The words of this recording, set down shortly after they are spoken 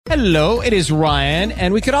Hello, it is Ryan,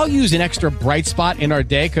 and we could all use an extra bright spot in our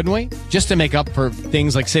day, couldn't we? Just to make up for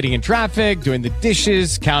things like sitting in traffic, doing the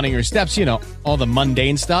dishes, counting your steps, you know, all the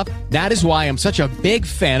mundane stuff. That is why I'm such a big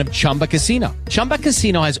fan of Chumba Casino. Chumba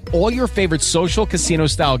Casino has all your favorite social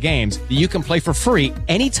casino-style games that you can play for free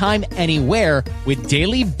anytime, anywhere with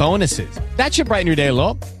daily bonuses. That should brighten your day a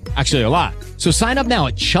little. Actually, a lot. So sign up now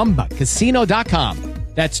at ChumbaCasino.com.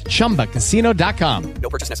 That's ChumbaCasino.com. No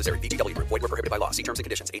purchase necessary. VGW Group. Void where prohibited by law. See terms and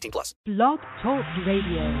conditions. 18 plus. Blog Talk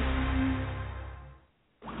Radio.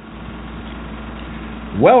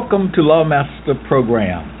 Welcome to Lawmaster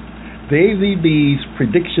Program. The AVB's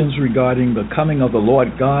predictions regarding the coming of the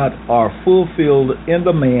Lord God are fulfilled in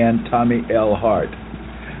the man Tommy L. Hart.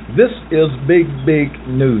 This is big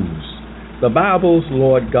news. The Bible's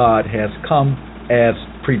Lord God has come as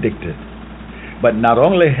predicted. But not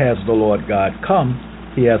only has the Lord God come,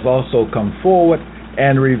 He has also come forward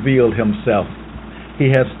and revealed Himself.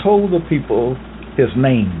 He has told the people His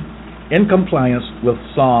name in compliance with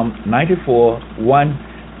Psalm 94:1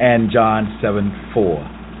 and John 7:4.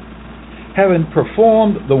 Having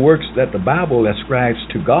performed the works that the Bible ascribes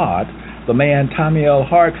to God, the man Tommy L.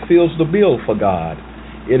 Hart fills the bill for God.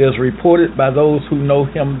 It is reported by those who know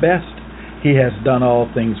Him best, He has done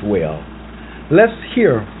all things well. Let's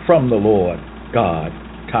hear from the Lord God,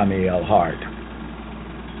 Tommy L. Hart.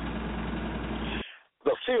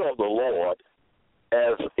 The fear of the Lord,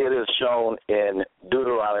 as it is shown in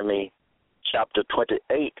Deuteronomy chapter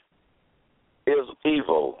 28, is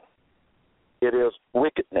evil. It is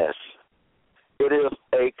wickedness. It is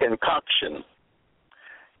a concoction.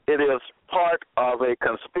 It is part of a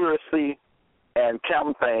conspiracy and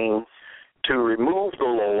campaign to remove the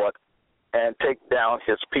Lord and take down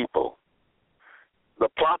His people. The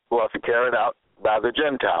plot was carried out by the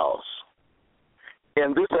Gentiles.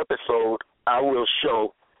 In this episode, I will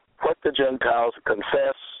show what the Gentiles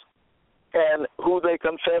confess and who they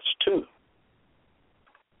confess to.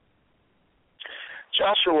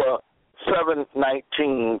 Joshua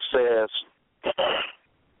 7:19 says,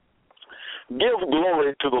 "Give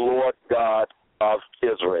glory to the Lord God of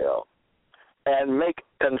Israel, and make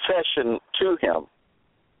confession to Him.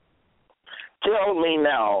 Tell me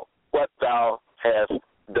now what thou hast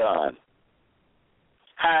done.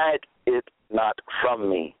 Hide it not from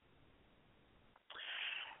me."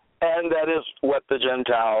 And that is what the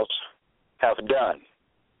Gentiles have done.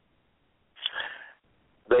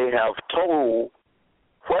 They have told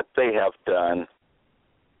what they have done.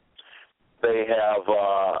 They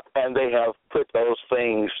have put those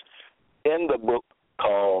things in the book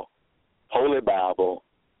called Holy Bible,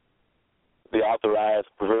 the Authorized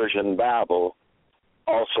Version Bible,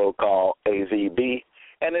 also called AVB,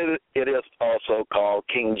 and it is also called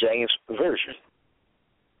King James Version,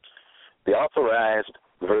 the Authorized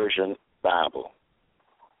Version Bible.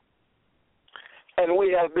 And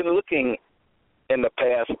we have been looking in the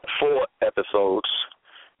past 4 episodes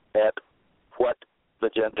at what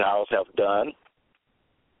the Gentiles have done.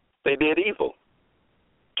 They did evil.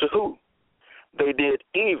 To who? They did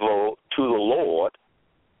evil to the Lord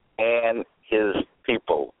and His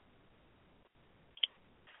people.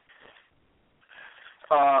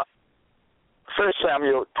 1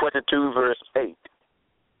 Samuel 22, verse 8.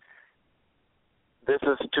 This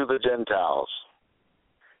is to the Gentiles.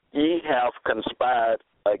 Ye have conspired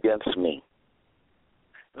against me.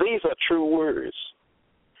 These are true words.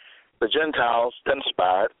 The Gentiles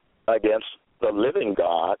conspired against the living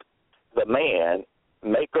God, the man,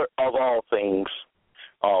 maker of all things,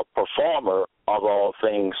 performer of all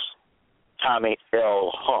things, Tommy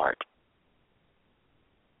L. Hart.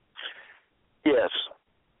 Yes,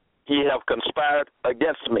 ye have conspired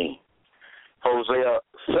against me. Hosea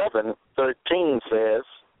 7:13 says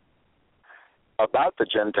about the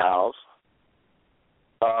Gentiles,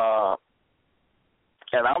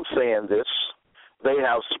 and I'm saying this, they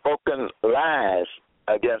have spoken lies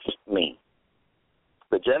against me.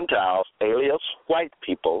 The Gentiles, alias white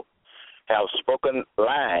people, have spoken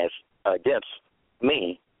lies against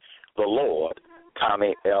me, the Lord,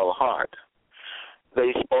 Tommy L. Hart.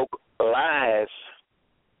 They spoke lies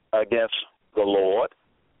against the Lord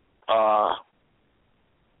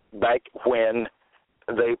back when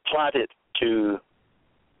they plotted to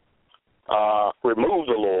remove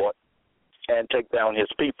the Lord and take down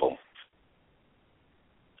His people.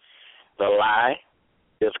 The lie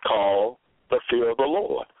is called the fear of the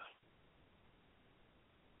Lord.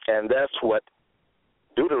 And that's what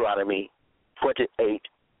Deuteronomy 28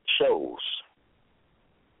 shows.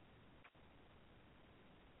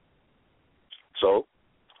 So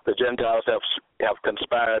the Gentiles have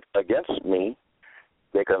conspired against me.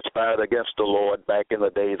 They conspired against the Lord back in the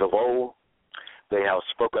days of old. They have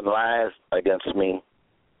spoken lies against me.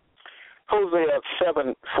 Hosea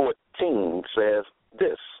 7:14 says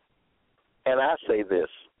this, and I say this,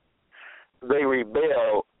 they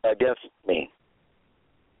rebel against me.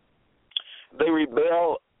 They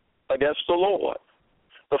rebel against the Lord.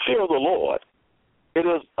 The fear of the Lord, it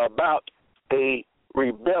is about a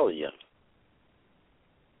rebellion.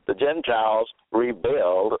 The Gentiles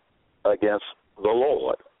rebelled against the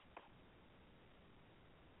Lord.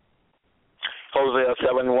 Hosea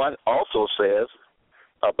 7:1 also says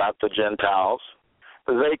about the Gentiles,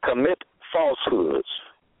 they commit falsehoods,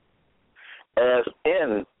 as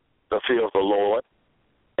in the fear of the Lord,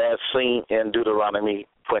 as seen in Deuteronomy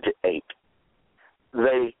 28.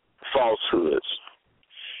 They falsehoods.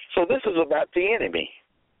 So this is about the enemy.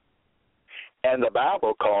 And the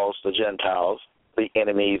Bible calls the Gentiles the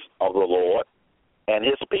enemies of the Lord and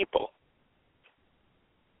his people.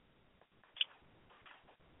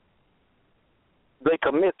 They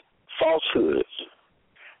commit falsehoods.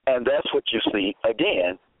 And that's what you see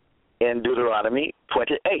again in Deuteronomy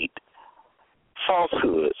 28.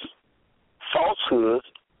 Falsehoods. Falsehoods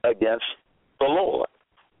against the Lord.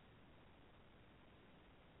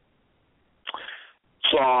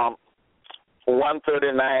 Psalm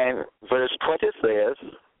 139 verse 20 says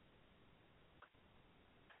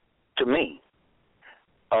to me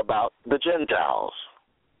about the Gentiles,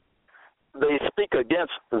 they speak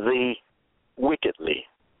against thee wickedly.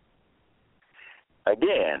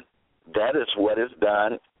 Again, that is what is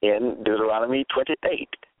done in Deuteronomy 28.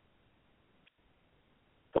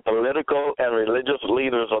 The political and religious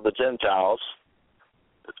leaders of the Gentiles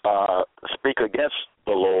speak against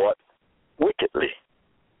the Lord wickedly.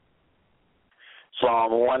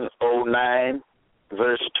 Psalm 109,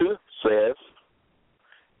 verse 2 says,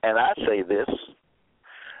 and I say this,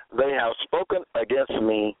 they have spoken against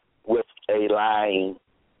me with a lying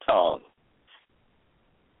tongue.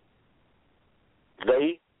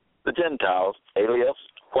 They, the Gentiles, alias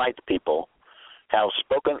white people, have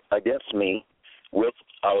spoken against me with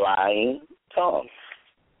a lying tongue.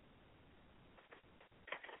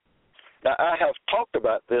 Now, I have talked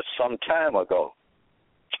about this some time ago.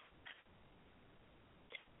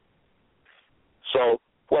 So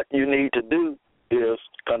what you need to do is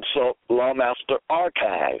consult Lawmaster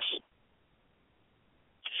Archives.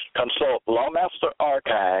 Consult Lawmaster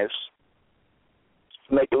Archives.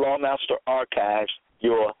 Make Lawmaster Archives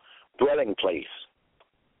your dwelling place.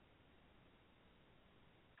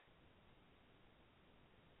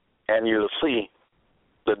 And you'll see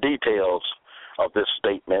the details of this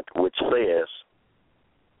statement, which says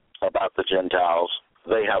about the Gentiles,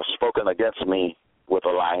 they have spoken against me with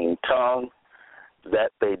a lying tongue.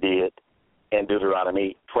 That they did in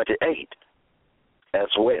Deuteronomy 28 as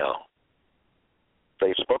well.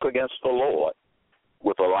 They spoke against the Lord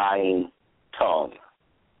with a lying tongue.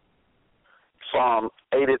 Psalm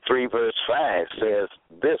 83 verse 5 says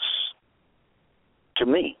this to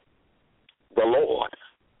me, the Lord,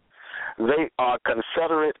 they are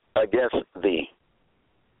confederate against thee.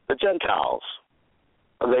 The Gentiles,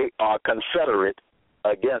 they are confederate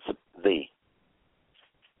against thee.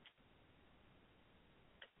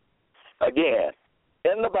 Again,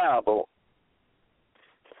 in the Bible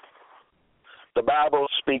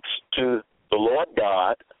speaks to the Lord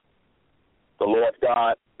God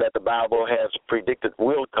that the Bible has predicted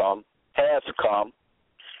will come, has come.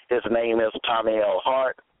 His name is Tommy L.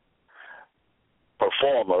 Hart,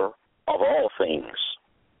 performer of all things.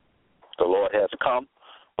 The Lord has come.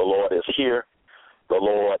 The Lord is here.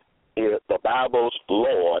 The Bible's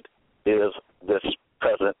Lord is this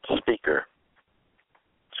present speaker.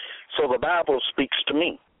 So the Bible speaks to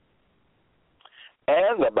me,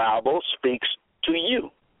 and the Bible speaks to you.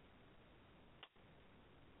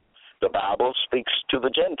 The Bible speaks to the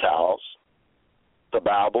Gentiles. The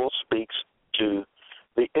Bible speaks to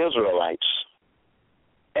the Israelites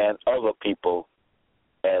and other people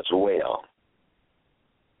as well.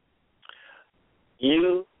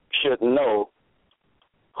 You should know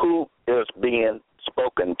who is being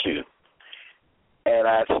spoken to, and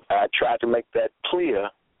I try to make that clear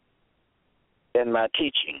in my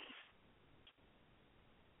teaching.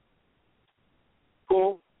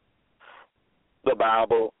 Who the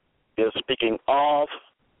Bible is speaking of,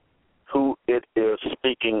 who it is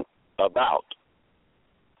speaking about,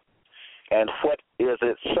 and what is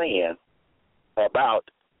it saying about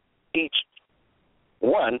each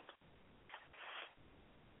one,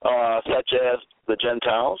 such as the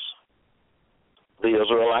Gentiles, the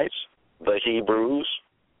Israelites, the Hebrews,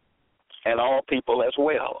 and all people as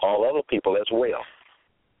well, all other people as well.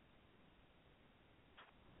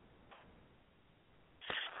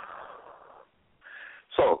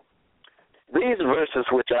 So, These verses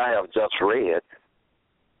which I have just read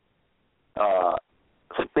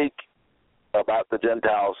speak about the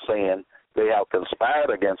Gentiles saying they have conspired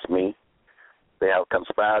against me. They have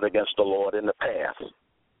conspired against the Lord in the past.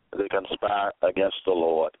 They conspire against the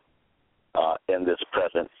Lord in this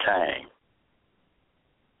present time.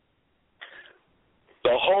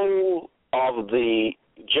 The whole of the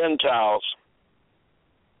Gentiles'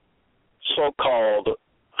 so-called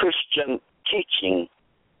Christian teaching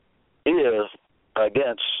is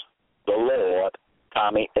against the Lord,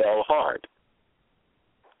 Tommy L. Hart.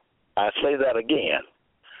 I say that again.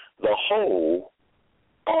 The whole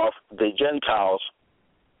of the Gentiles'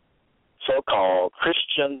 so-called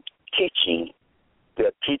Christian teaching,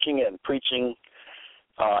 their teaching and preaching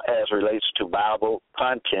as relates to Bible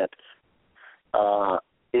content,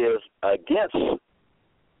 is against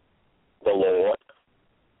the Lord,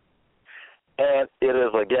 and it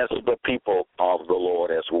is against the people of the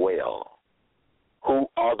Lord as well. Who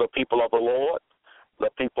are the people of the Lord? The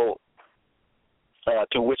people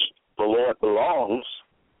to which the Lord belongs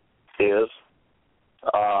is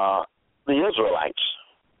the Israelites.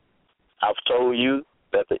 I've told you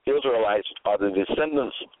that the Israelites are the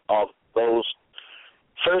descendants of those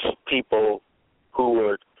first people who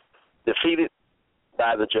were defeated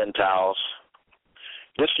by the Gentiles,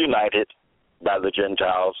 disunited by the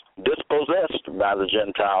Gentiles, dispossessed by the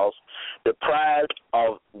Gentiles, deprived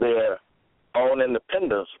of their own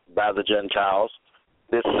independence by the Gentiles,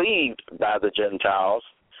 deceived by the Gentiles,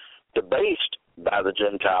 debased by the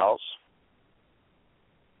Gentiles.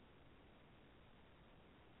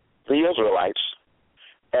 The Israelites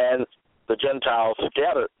and the Gentiles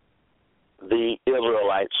scattered the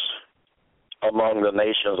Israelites among the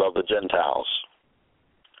nations of the Gentiles.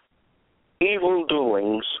 Evil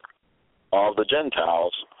doings of the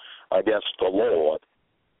Gentiles against the Lord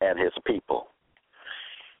and his people.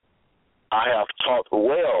 I have taught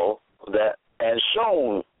well that and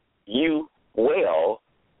shown you well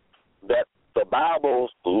that the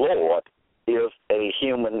Bible's Lord is a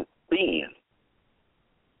human being.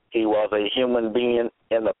 He was a human being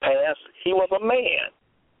in the past. He was a man.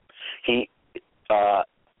 He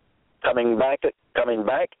coming back,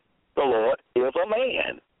 the Lord is a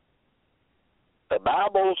man. The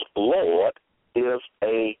Bible's Lord is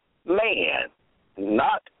a man,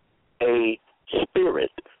 not a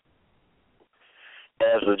spirit,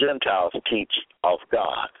 as the Gentiles teach of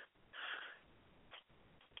God.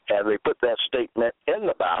 And they put that statement in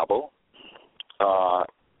the Bible,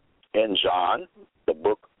 in John, the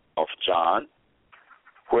book of John,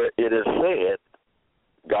 where it is said,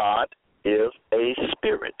 God is a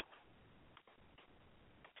spirit.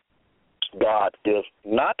 God is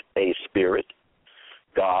not a spirit.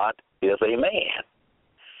 God is a man.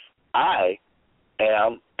 I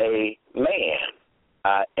am a man.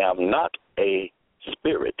 I am not a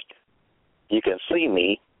spirit. You can see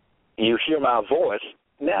me. You hear my voice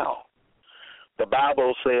now. The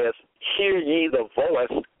Bible says, hear ye the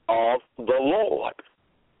voice of the Lord.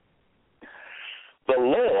 The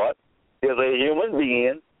Lord is a human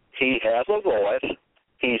being. He has a voice.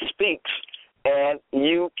 He speaks, and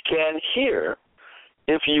you can hear.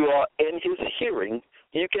 If you are in his hearing,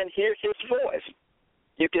 you can hear his voice.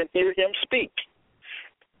 You can hear him speak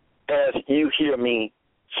as you hear me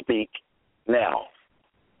speak now.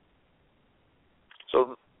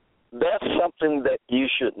 So that's something that you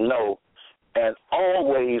should know and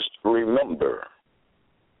always remember.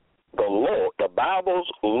 The Lord, the Bible's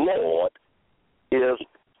Lord, is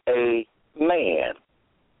a man.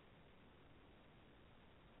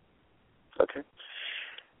 Okay?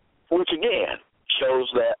 Which again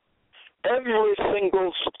shows that every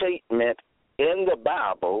single statement in the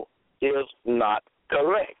Bible is not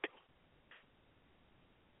correct.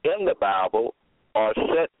 In the Bible are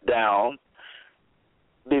set down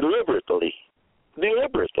deliberately.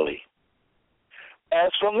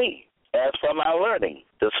 As for me, as for my learning,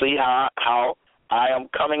 to see how I am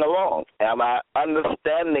coming along. Am I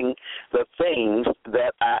understanding the things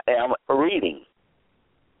that I am reading?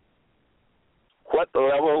 What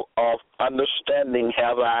level of understanding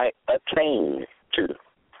have I attained to?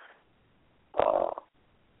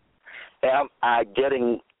 Am I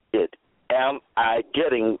getting it? Am I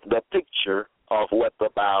getting the picture of what the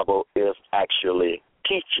Bible is actually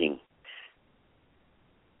teaching?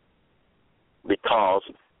 Because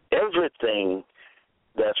everything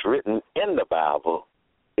that's written in the Bible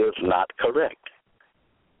is not correct.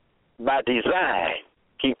 By design,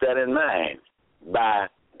 keep that in mind, by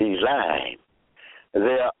design,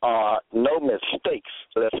 there are no mistakes,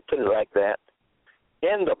 let's put it like that,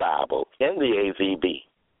 in the Bible, in the AVB.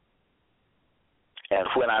 And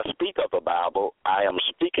when I speak of the Bible, I am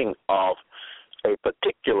speaking of a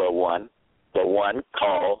particular one, the one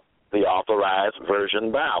called the Authorized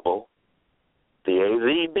Version Bible,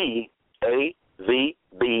 the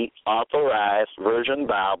AVB Authorized Version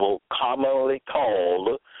Bible, commonly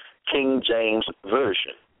called King James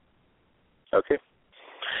Version. Okay?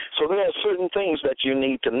 So there are certain things that you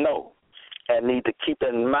need to know and need to keep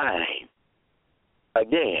in mind.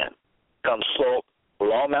 Again, consult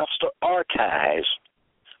Lawmaster Archives,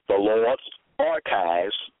 the Lord's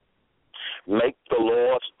Archives. Make the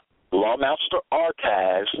Lord's Lawmaster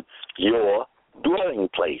Archives your dwelling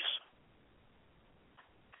place.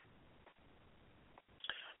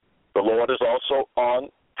 The Lord is also on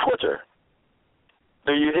Twitter.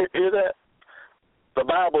 Do you hear that? The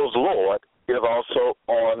Bible's Lord is also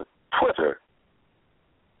on Twitter.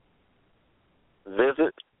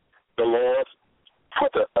 Visit the Lord's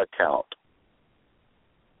Twitter account.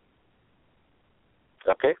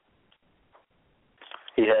 Okay?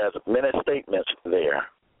 He has many statements there.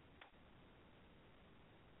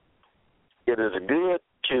 It is good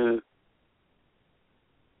to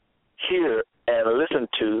hear and listen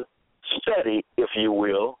to, study, if you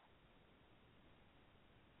will,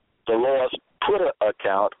 the Lord's Twitter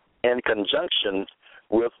account in conjunction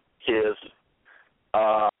with his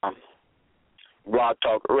Blog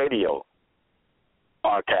Talk Radio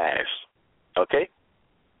archives. Okay?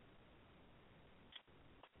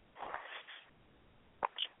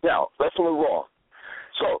 Now, let's move on.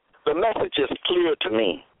 So, the message is clear to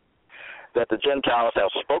me that the Gentiles have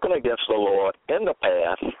spoken against the Lord in the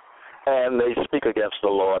past, and they speak against the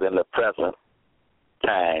Lord in the present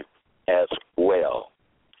time as well.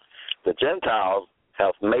 The Gentiles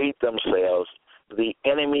have made themselves the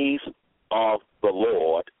enemies of the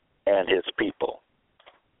Lord and his people.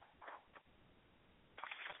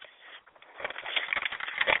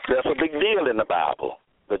 That's a big deal in the Bible.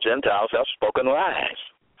 The Gentiles have spoken lies.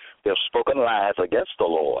 They've spoken lies against the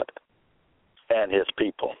Lord and his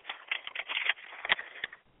people.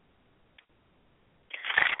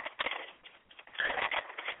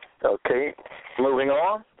 Okay, moving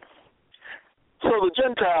on. So the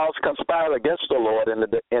Gentiles conspired against the Lord in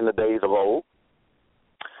the days of old.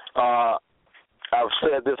 I've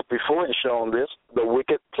said this before and shown this. The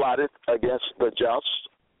wicked plotted against the just,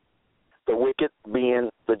 the wicked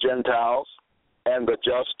being the Gentiles, and the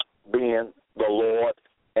just being the Lord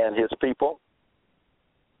and his people.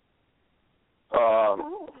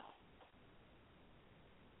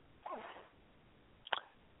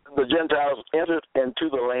 The Gentiles entered into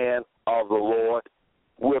the land of the Lord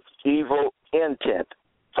with evil intent,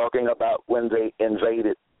 talking about when they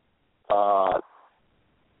invaded the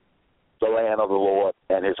land of the Lord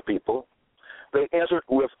and his people. They entered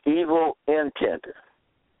with evil intent.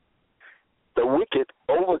 The wicked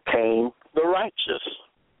overcame the righteous.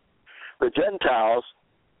 The Gentiles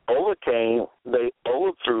they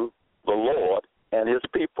overthrew the Lord and his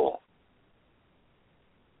people.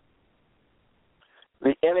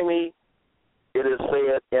 The enemy, it is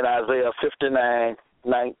said in Isaiah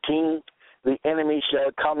 59:19, the enemy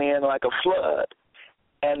shall come in like a flood.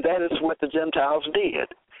 And that is what the Gentiles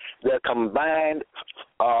did. Their combined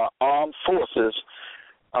armed forces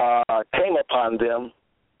came upon them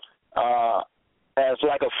as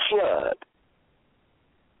like a flood.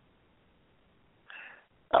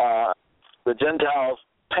 The Gentiles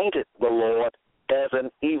painted the Lord as an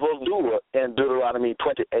evildoer in Deuteronomy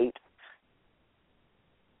 28.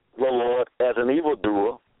 The Lord as an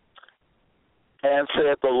evildoer, and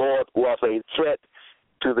said the Lord was a threat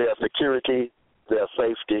to their security, their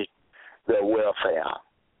safety, their welfare.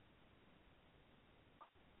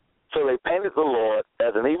 So they painted the Lord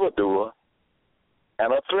as an evildoer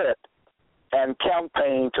and a threat, and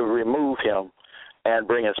campaigned to remove him and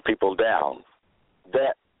bring his people down.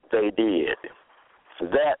 That they did.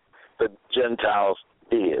 That the Gentiles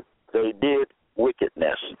did. They did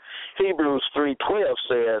wickedness. Hebrews 3:12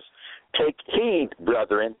 says, "Take heed,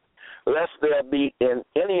 brethren, lest there be in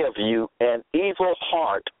any of you an evil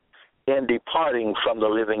heart in departing from the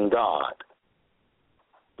living God."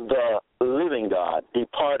 The living God,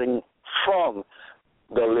 departing from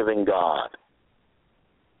the living God.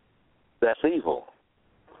 That's evil.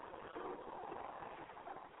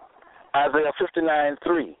 Isaiah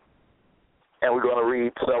 59:3. And we're going to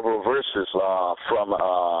read several verses from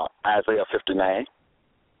Isaiah 59.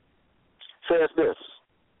 Says this,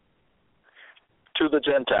 to the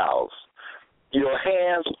Gentiles, your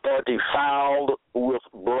hands are defiled with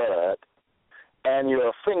blood, and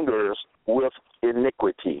your fingers with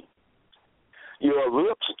iniquity. Your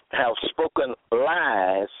lips have spoken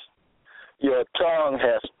lies, your tongue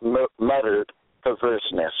has muttered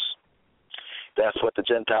perverseness. That's what the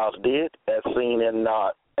Gentiles did, as seen in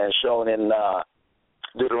and shown in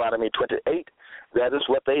Deuteronomy 28, that is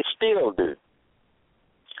what they still do.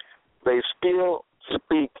 They still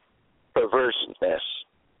speak perverseness.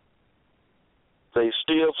 They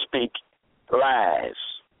still speak lies.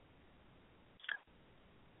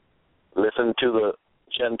 Listen to the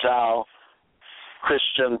Gentile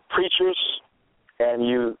Christian preachers, and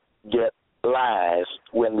you get lies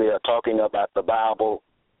when they are talking about the Bible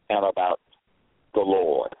and about the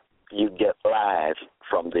Lord. You get lies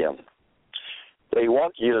from them. They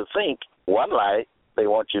want you to think one lie they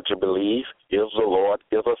want you to believe is the Lord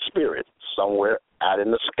is a spirit somewhere out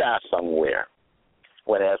in the sky somewhere.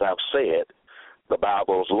 When, as I've said, the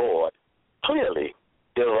Bible's Lord clearly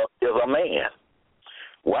is a man.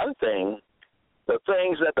 One thing, the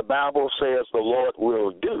things that the Bible says the Lord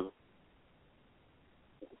will do,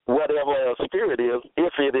 whatever a spirit is,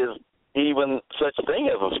 if it is even such thing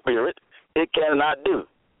as a spirit, it cannot do.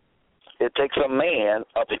 It takes a man,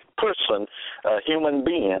 a person, a human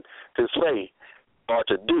being to say or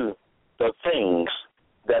to do the things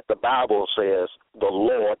that the Bible says the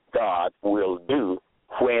Lord God will do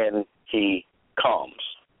when he comes.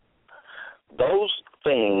 Those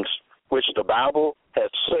things which the Bible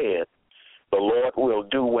has said the Lord will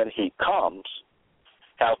do when he comes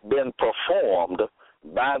have been performed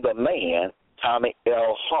by the man Tommy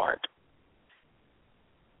L. Hart.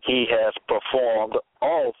 He has performed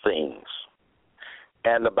all things.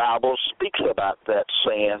 And the Bible speaks about that,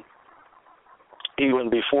 saying, even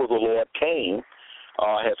before the Lord came,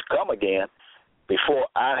 has come again, before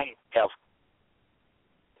I have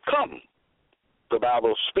come, the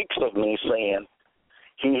Bible speaks of me, saying,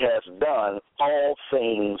 he has done all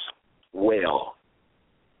things well.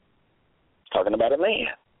 Talking about a man,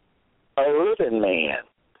 a living man.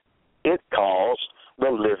 It calls the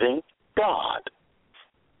living God.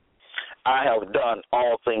 I have done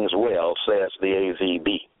all things well, says the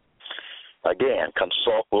AZB. Again,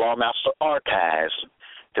 consult Lawmaster Archives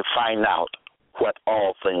to find out what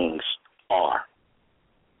all things are.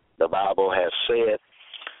 The Bible has said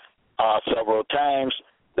several times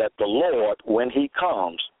that the Lord, when he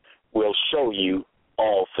comes, will show you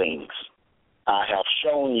all things. I have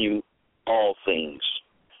shown you all things.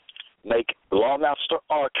 Make Lawmaster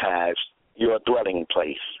Archives your dwelling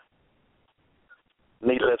place.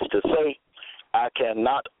 Needless to say, I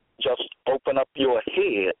cannot just open up your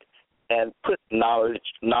head and put knowledge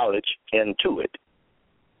into it.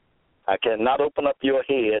 I cannot open up your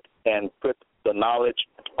head and put the knowledge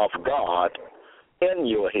of God in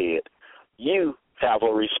your head. You have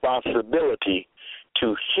a responsibility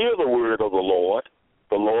to hear the word of the Lord.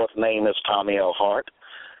 The Lord's name is Tommy L. Hart.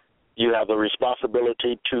 You have the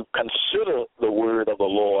responsibility to consider the word of the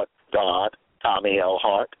Lord God, Tommy L.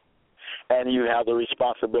 Hart. And you have the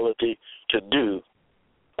responsibility to do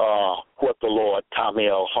what the Lord, Tommy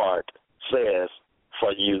L. Hart, says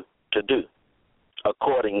for you to do,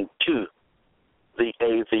 according to the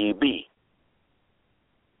AVB.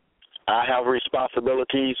 I have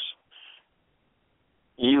responsibilities.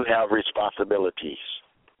 You have responsibilities.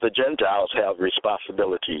 The Gentiles have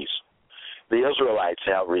responsibilities. The Israelites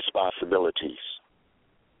have responsibilities.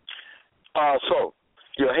 So,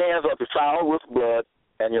 your hands are defiled with blood,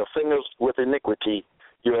 and your fingers with iniquity.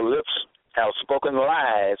 Your lips have spoken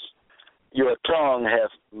lies. Your tongue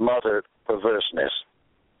has muttered perverseness.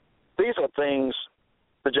 These are things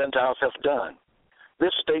the Gentiles have done.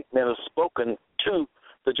 This statement is spoken to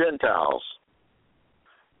the Gentiles.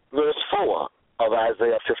 Verse 4 of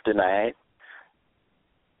Isaiah 59,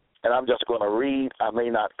 and I'm just going to read. I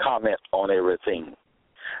may not comment on everything.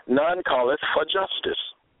 None calleth for justice,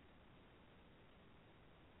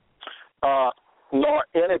 nor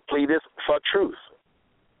any pleadeth for truth.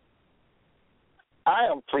 I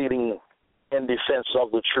am pleading in defense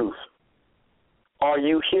of the truth. Are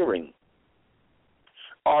you hearing?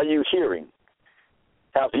 Are you hearing?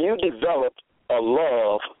 Have you developed a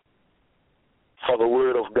love for the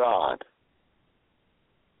Word of God?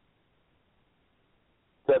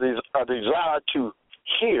 That is a desire to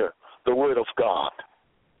hear the Word of God.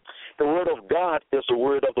 The Word of God is the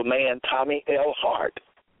word of the man Tommy L. Hart.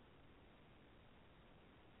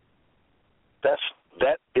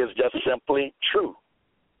 That is just simply true.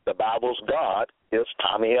 The Bible's God is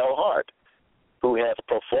Tommy L. Hart, who has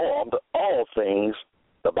performed all things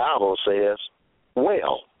the Bible says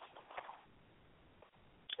well.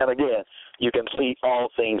 And again, you can see all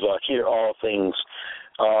things or hear all things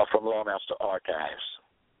from Lawmaster Archives.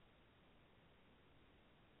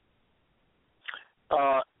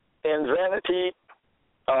 In vanity,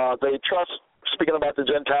 they trust, speaking about the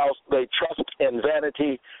Gentiles, they trust in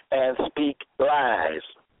vanity and speak lies.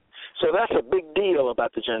 So that's a big deal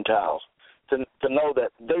about the Gentiles, to know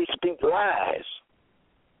that they speak lies.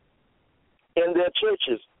 in their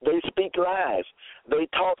churches. They speak lies. They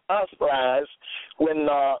taught us lies when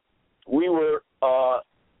we were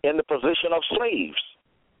in the position of slaves.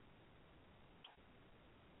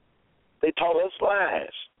 They taught us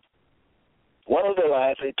lies. One of the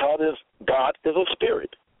lies they taught is God is a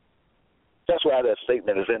spirit. That's why that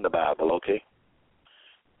statement is in the Bible, okay?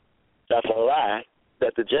 That's a lie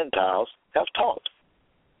that the Gentiles have taught.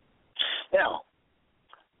 Now,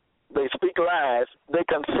 they speak lies. They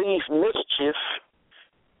conceive mischief,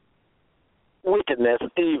 wickedness,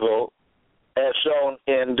 evil, as shown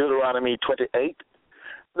in Deuteronomy 28.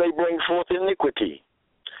 They bring forth iniquity.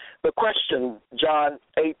 The question, John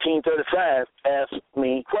 18:35, asks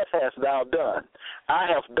me, what hast thou done? I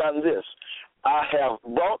have done this. I have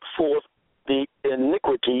brought forth the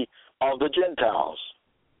iniquity of the Gentiles.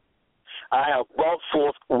 I have brought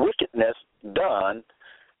forth wickedness done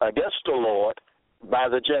against the Lord by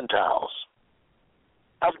the Gentiles.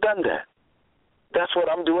 I've done that. That's what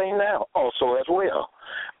I'm doing now also as well.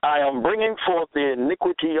 I am bringing forth the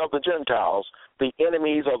iniquity of the Gentiles, the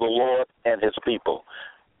enemies of the Lord and his people.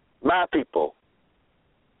 My people,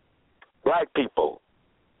 black people,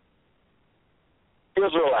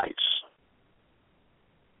 Israelites.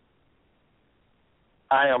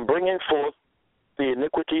 I am bringing forth the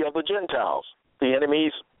iniquity of the Gentiles, the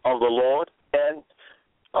enemies of the Lord and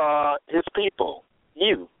his people,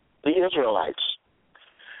 you, the Israelites.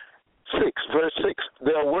 6, verse 6,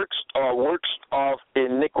 their works are works of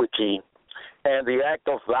iniquity, and the act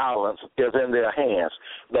of violence is in their hands.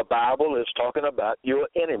 The Bible is talking about your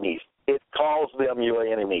enemies. It calls them your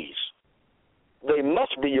enemies. They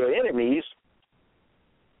must be your enemies.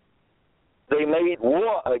 They made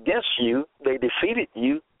war against you. They defeated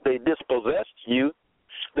you. They dispossessed you.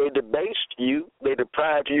 They debased you. They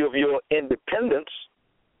deprived you of your independence.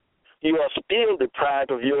 You are still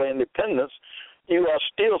deprived of your independence. You are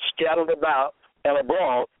still scattered about and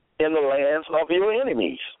abroad in the lands of your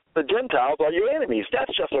enemies. The Gentiles are your enemies.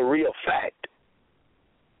 That's just a real fact.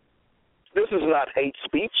 This is not hate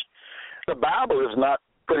speech. The Bible is not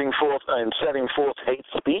putting forth and setting forth hate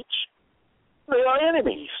speech. They are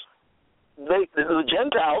enemies. The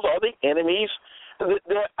Gentiles are the enemies.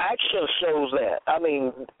 Their action shows that. I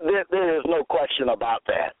mean, there is no question about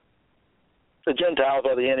that. The Gentiles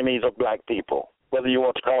are the enemies of black people. Whether you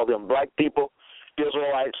want to call them black people,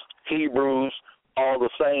 Israelites, Hebrews, all the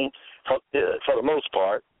same, for the most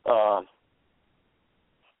part.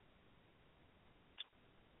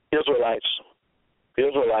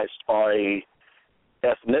 Israelites are a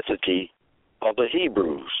ethnicity of the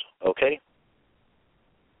Hebrews, okay?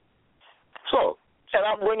 So, and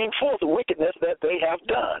I'm bringing forth the wickedness that they have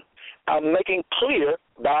done. I'm making clear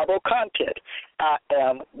Bible content. I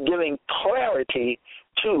am giving clarity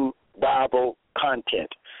to Bible content,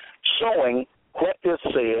 showing what is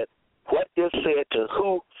said to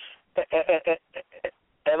who,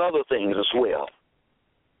 and other things as well.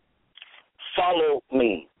 Follow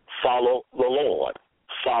me. Follow the Lord.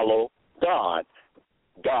 Follow God.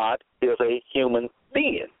 God is a human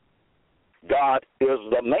being. God is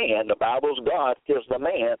the man. The Bible's God is the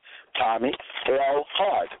man. Tommy L.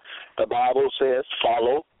 Hart. The Bible says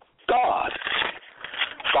follow God.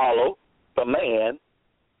 Follow the man,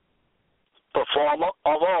 performer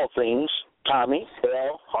of all things, Tommy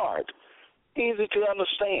L. Hart. Easy to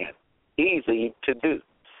understand. Easy to do.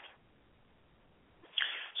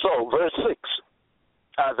 So, verse 6,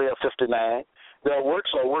 Isaiah 59, their works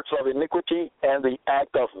are works of iniquity, and the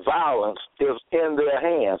act of violence is in their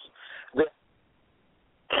hands.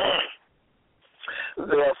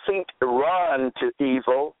 Their feet run to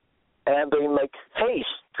evil, and they make haste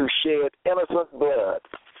to shed innocent blood.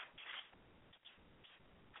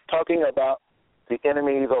 Talking about the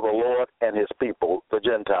enemies of the Lord and his people, the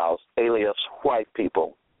Gentiles, alias white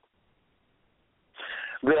people.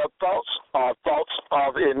 Their thoughts are thoughts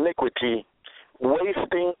of iniquity.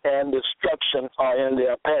 Wasting and destruction are in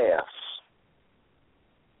their paths.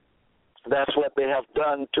 That's what they have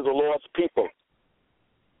done to the Lord's people.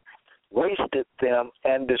 Wasted them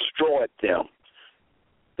and destroyed them.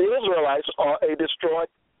 The Israelites are a destroyed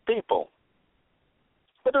people.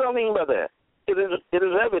 What do I mean by that? It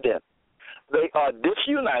is evident. They are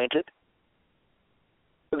disunited.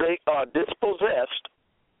 They are dispossessed.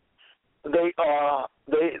 They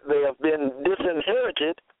have been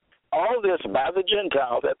disinherited. All this by the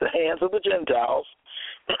Gentiles, at the hands of the Gentiles.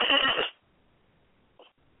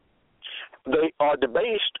 They are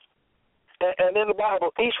debased. And in the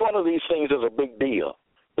Bible, each one of these things is a big deal.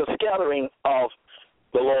 The scattering of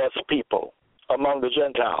the Lord's people among the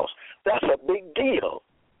Gentiles, that's a big deal.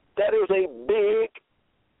 That is a big,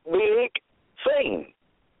 big thing.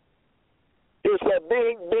 It's a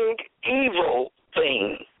big, big evil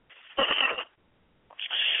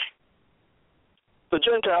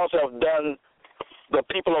when the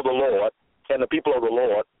people of the Lord, and the people of the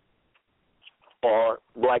Lord are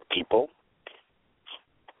black people,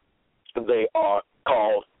 they are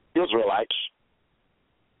called Israelites.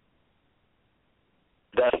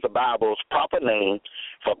 That's the Bible's proper name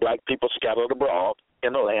for black people scattered abroad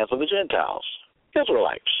in the lands of the Gentiles.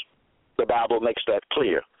 Israelites. The Bible makes that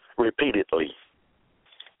clear repeatedly.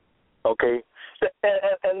 Okay?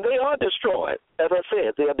 And they are destroyed. As I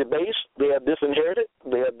said, they are debased, they are disinherited,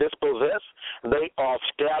 they are dispossessed, they are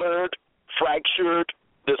scattered, fractured,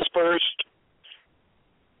 dispersed.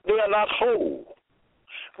 They are not whole.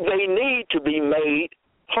 They need to be made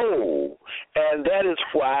whole. And that is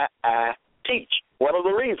why I teach. One of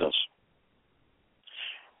the reasons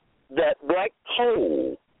that black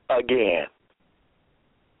whole again,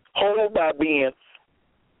 whole by being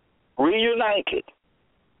reunited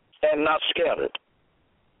and not scattered.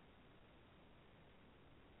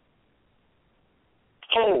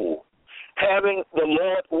 Whole, having the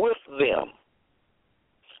Lord with them,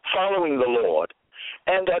 following the Lord,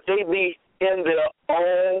 and that they be in their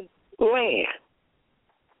own land.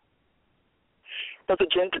 But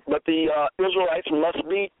the Israelites must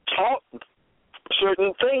be taught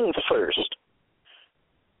certain things first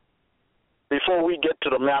before we get to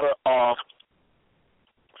the matter of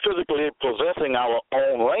physically possessing our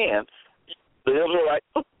own land. The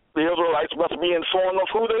Israelites must be informed of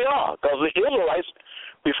who they are, because the Israelites,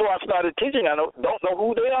 before I started teaching, don't know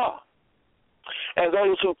who they are. And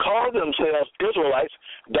those who call themselves Israelites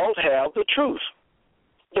don't have the truth.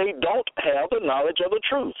 They don't have the knowledge of the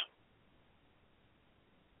truth.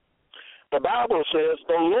 The Bible says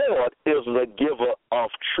the Lord is the giver of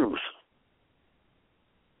truth.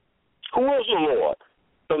 Who is the Lord?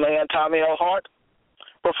 The man Tommy L. Hart,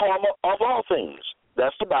 performer of all things.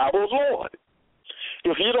 That's the Bible's Lord.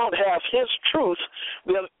 If you don't have his truth,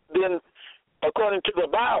 then according to the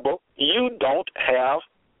Bible, you don't have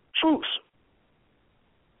truth.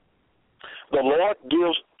 The Lord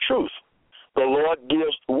gives truth. The Lord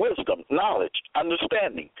gives wisdom, knowledge,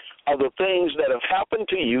 understanding of the things that have happened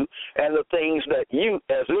to you and the things that you,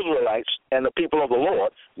 as Israelites and the people of the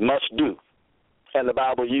Lord, must do. And the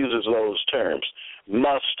Bible uses those terms,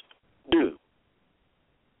 must do.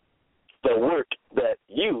 The work that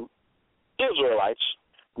you, Israelites,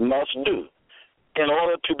 must do in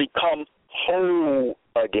order to become whole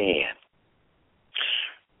again.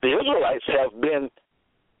 The Israelites have been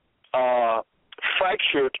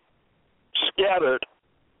fractured, scattered,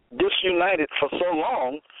 disunited for so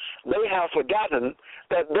long, they have forgotten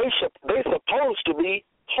that they're supposed to be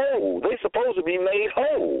whole. They're supposed to be made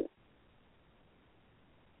whole.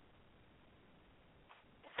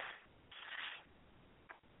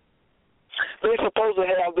 They're supposed to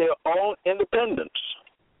have their own independence.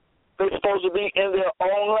 They're supposed to be in their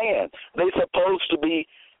own land. They're supposed to be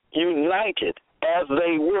united as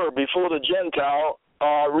they were before the Gentile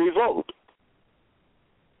revolt.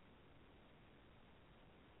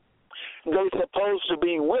 They're supposed to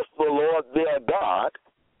be with the Lord their God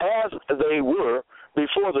as they were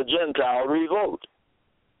before the Gentile revolt.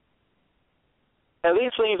 And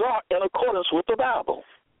these things are in accordance with the Bible.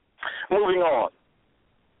 Moving on.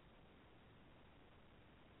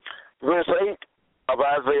 Verse 8 of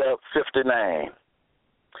Isaiah 59.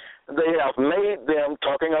 They have made them,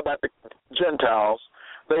 talking about the Gentiles,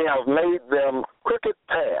 they have made them crooked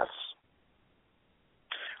paths.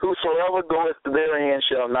 Whosoever goeth therein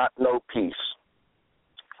shall not know peace.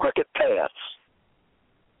 Crooked paths.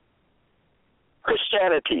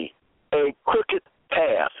 Christianity, a crooked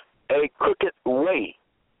path, a crooked way.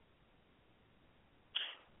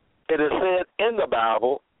 It is said in the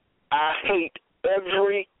Bible, I hate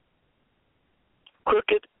every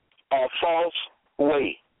crooked or false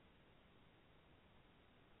way.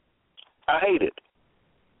 I hate it.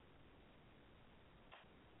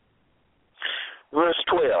 Verse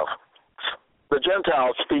 12. The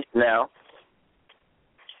Gentiles speak now.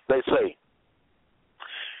 They say,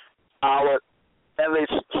 and they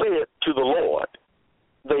say it to the Lord.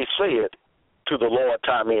 They say it to the Lord,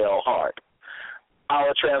 Tommy L. Hart.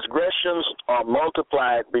 Our transgressions are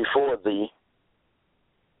multiplied before thee.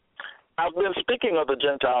 I've been speaking of the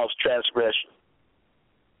Gentiles' transgression.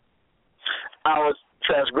 Our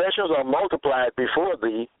transgressions are multiplied before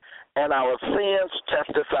thee, and our sins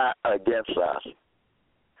testify against us.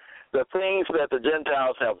 The things that the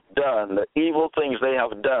Gentiles have done, the evil things they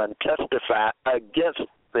have done, testify against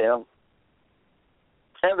them.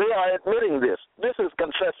 And they are admitting this. This is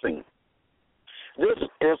confessing. This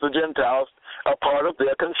is the Gentiles, a part of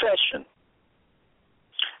their confession.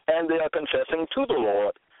 And they are confessing to the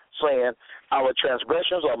Lord, saying, our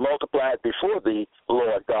transgressions are multiplied before thee,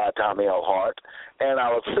 Lord God, Tommy L. Hart, and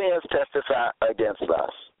our sins testify against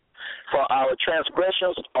us. For our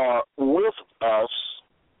transgressions are with us.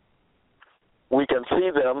 We can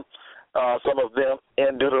see them, some of them,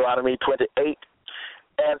 in Deuteronomy 28.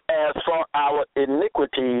 And as for our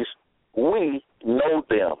iniquities, we know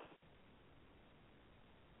them.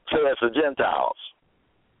 So that's the Gentiles.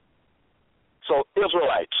 So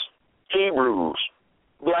Israelites, Hebrews,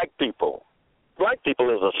 black people. Black people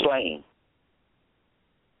is a slang.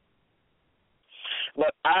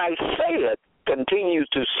 But I say it, continue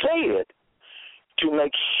to say it, to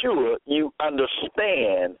make sure you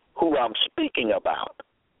understand who I'm speaking about.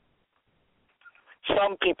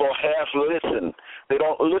 Some people half listen. They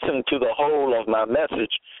don't listen to the whole of my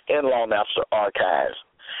message in Law Master Archives.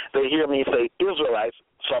 They hear me say Israelites,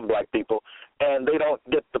 some black people, and they don't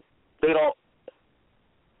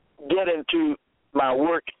get into my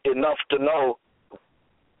work enough to know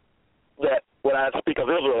that when I speak of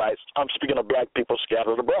Israelites, I'm speaking of black people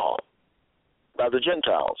scattered abroad by the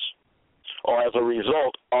Gentiles, or as a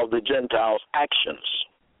result of the Gentiles' actions.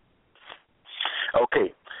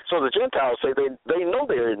 Okay, so the Gentiles say they know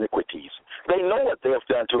their iniquities. They know what they have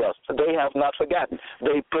done to us. They have not forgotten.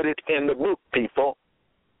 They put it in the book, people.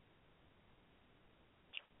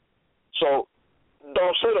 So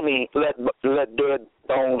don't say to me, let dead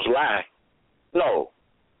bones lie. No.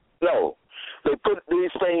 They put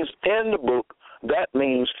these things in the book. That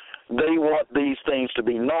means they want these things to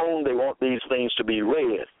be known. They want these things to be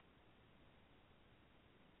read.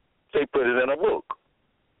 They put it in a book.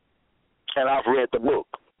 And I've read the book.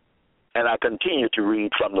 And I continue to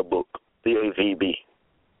read from the book, the AVB.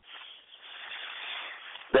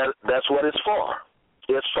 That's what it's for.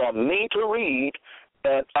 It's for me to read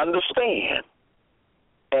and understand,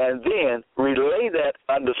 and then relay that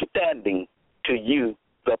understanding to you,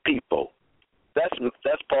 the people.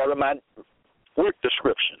 That's part of my work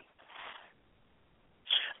description.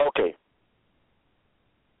 Okay.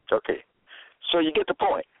 So you get the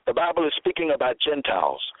point. The Bible is speaking about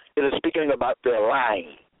Gentiles. It is speaking about their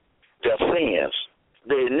lying, their sins,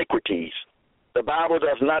 their iniquities. The Bible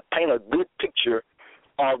does not paint a good picture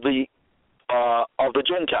of the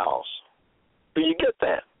Gentiles. Do you get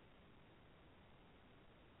that?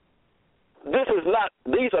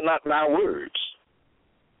 These are not my words.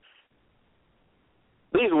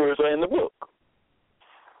 These words are in the book.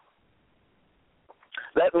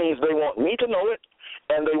 That means they want me to know it,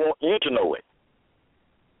 and they want you to know it,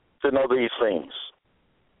 to know these things.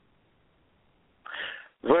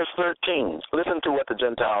 Verse 13, listen to what the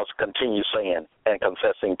Gentiles continue saying and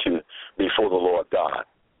confessing to before the Lord God.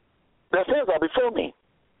 Their sins are before me.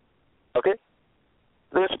 Okay?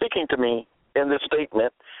 They're speaking to me in this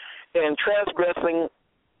statement in transgressing,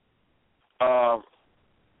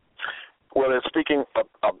 they're speaking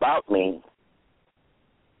about me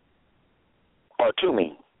or to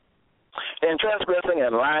me. In transgressing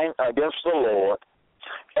and lying against the Lord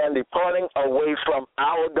and departing away from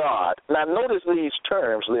our God. Now notice these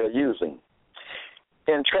terms they're using.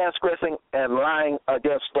 In transgressing and lying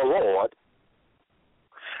against the Lord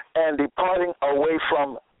and departing away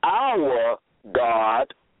from our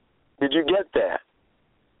God. Did you get that?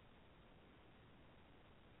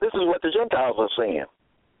 This is what the Gentiles are saying.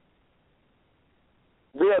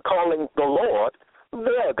 They are calling the Lord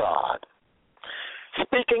their God.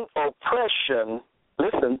 Speaking oppression,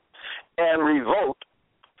 listen, and revolt.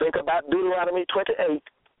 Think about Deuteronomy 28,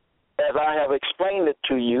 as I have explained it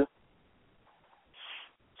to you.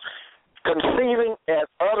 Conceiving and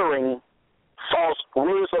uttering false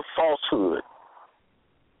words of falsehood.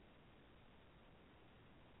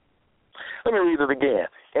 Let me read it again.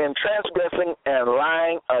 In transgressing and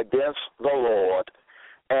lying against the Lord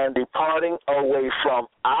and departing away from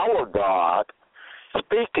our God,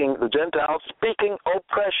 speaking, the Gentiles speaking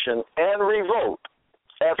oppression and revolt,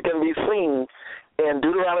 as can be seen in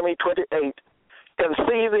Deuteronomy 28,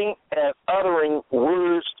 conceiving and uttering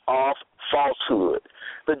words of falsehood.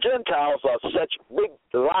 The Gentiles are such big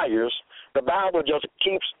liars, the Bible just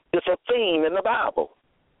keeps, it's a theme in the Bible.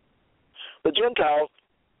 The Gentiles,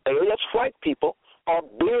 alias white people, are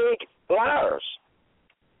big liars.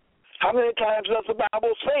 How many times does the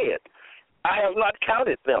Bible say it? I have not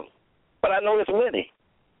counted them, but I know it's many.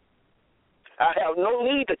 I have no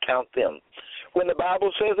need to count them. When the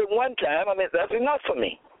Bible says it one time, I mean, that's enough for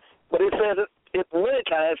me. But it says it many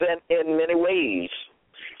times and in many ways.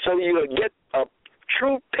 So you get a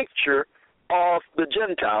true picture of the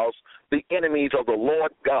Gentiles, the enemies of the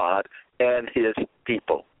Lord God and his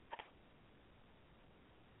people.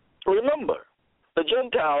 Remember, the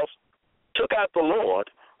Gentiles took out the Lord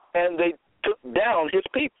and they took down his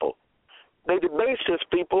people. They debased his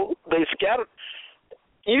people. They scattered.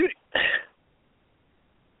 If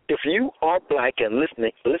you are black and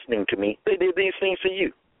listening to me, they did these things to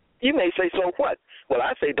you. You may say, so what? Well,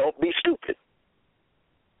 I say, don't be stupid.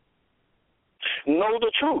 Know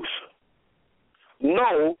the truth.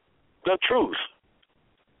 Know the truth.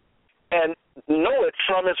 And know it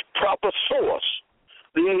from its proper source,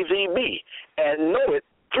 the AVB, and know it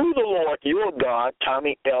through the Lord your God,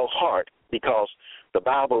 Tommy L. Hart, because the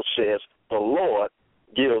Bible says the Lord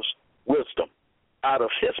gives wisdom. Out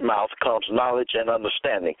of his mouth comes knowledge and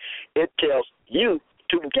understanding. It tells you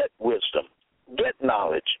to get wisdom, get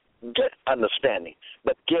knowledge, get understanding,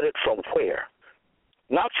 but get it from where?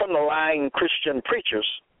 Not from the lying Christian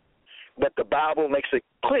preachers, but the Bible makes it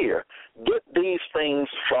clear. Get these things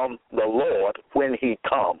from the Lord when he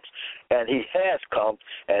comes. And he has come,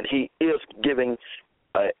 and he is giving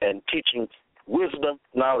and teaching wisdom,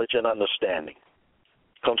 knowledge, and understanding.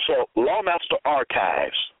 Consult Lawmaster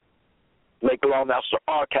Archives. Make Lawmaster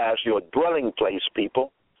Archives your dwelling place,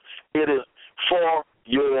 people. It is for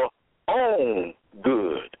your own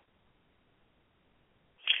good.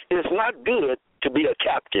 It's not good to be a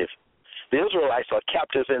captive. The Israelites are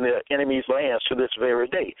captives in their enemies' lands to this very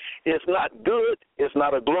day. It's not good, it's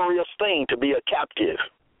not a glorious thing to be a captive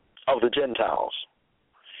of the Gentiles.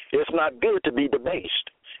 It's not good to be debased.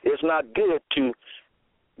 It's not good to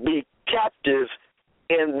be captive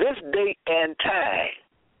in this day and time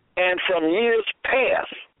and from years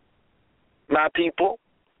past, my people.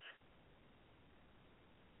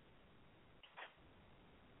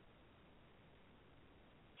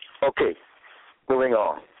 Okay, moving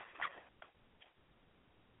on.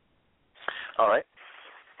 All right.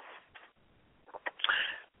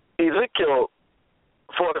 Ezekiel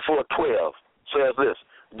 44:12 says this: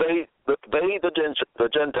 the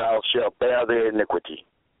Gentiles shall bear their iniquity.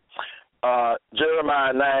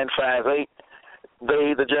 Jeremiah 9:5-8,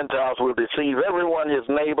 they, the Gentiles, will deceive everyone his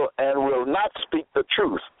neighbor and will not speak the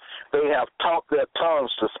truth. They have taught their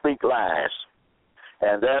tongues to speak lies.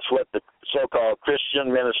 And that's what the so-called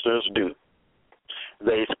Christian ministers do.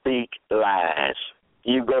 They speak lies.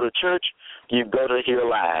 You go to church, you go to hear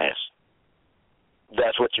lies.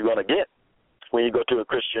 That's what you're going to get when you go to a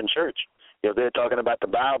Christian church. If they're talking about the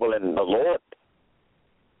Bible and the Lord,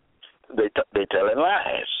 they telling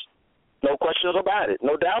lies. No questions about it.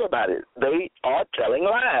 No doubt about it. They are telling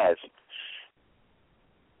lies.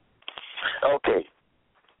 Okay.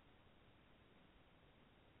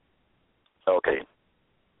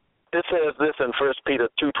 It says this in 1 Peter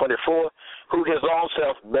 2:24, who his own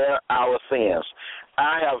self bare our sins.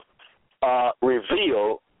 I have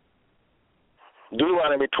revealed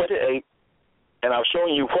Deuteronomy 28, and I've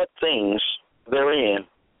shown you what things therein.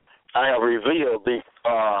 I have revealed the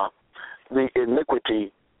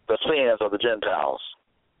iniquity, the sins of the Gentiles,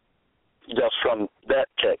 just from that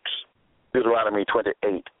text, Deuteronomy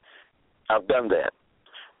 28. I've done that.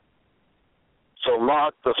 So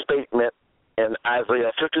mark the statement in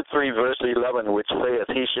Isaiah 53, verse 11, which says,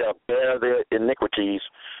 he shall bear their iniquities.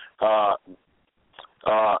 Isaiah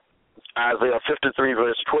 53,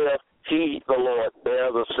 verse 12, he, the Lord,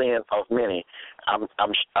 bear the sin of many.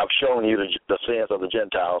 I've shown you the sins of the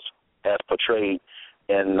Gentiles as portrayed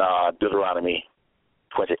in Deuteronomy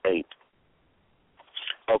 28.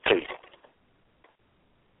 Okay.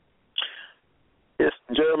 It's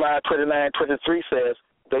Jeremiah 29:23 says,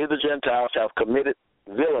 they, the Gentiles, have committed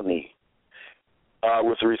villainy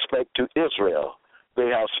with respect to Israel. They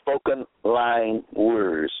have spoken lying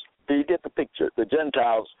words. Do you get the picture? The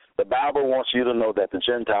Gentiles, the Bible wants you to know that the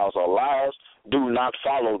Gentiles are liars. Do not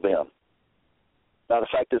follow them. Matter of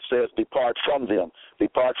fact, it says, depart from them.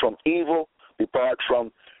 Depart from evil. Depart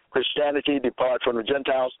from Christianity. Depart from the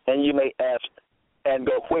Gentiles. And you may ask, and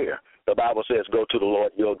go where? The Bible says, go to the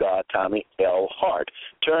Lord your God, Tommy L. Hart.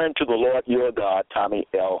 Turn to the Lord your God, Tommy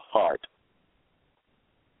L. Hart.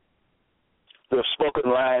 The spoken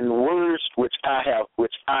lying words which I,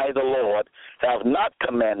 the Lord, have not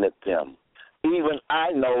commanded them. Even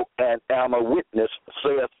I know and am a witness,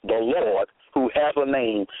 saith the Lord, who has a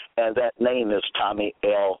name, and that name is Tommy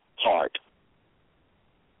L. Hart.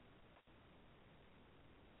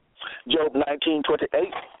 Job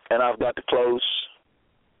 19:28, and I've got to close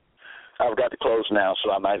now,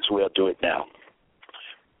 so I might as well do it now.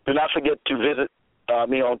 Do not forget to visit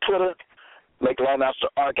me on Twitter. Make Lawmaster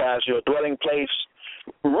Archives your dwelling place.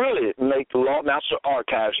 Really make Lawmaster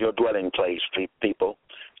Archives your dwelling place, people.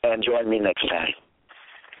 And join me next time.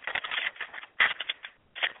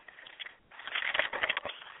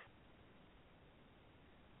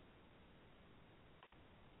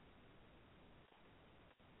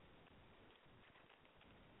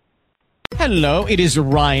 Hello, it is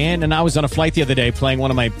Ryan, and I was on a flight the other day playing one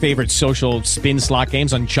of my favorite social spin slot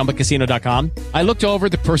games on ChumbaCasino.com. I looked over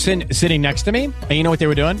at the person sitting next to me, and you know what they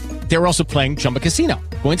were doing? They were also playing Chumba Casino.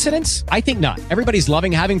 Coincidence? I think not. Everybody's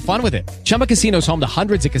loving having fun with it. Chumba Casino is home to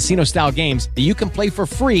hundreds of casino-style games that you can play for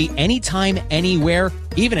free anytime, anywhere,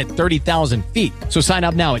 even at 30,000 feet. So sign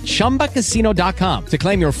up now at ChumbaCasino.com to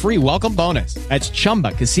claim your free welcome bonus. That's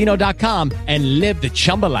ChumbaCasino.com and live the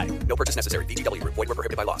Chumba life. No purchase necessary. VGW Group. Void where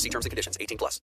prohibited by law. See terms and conditions. 18+.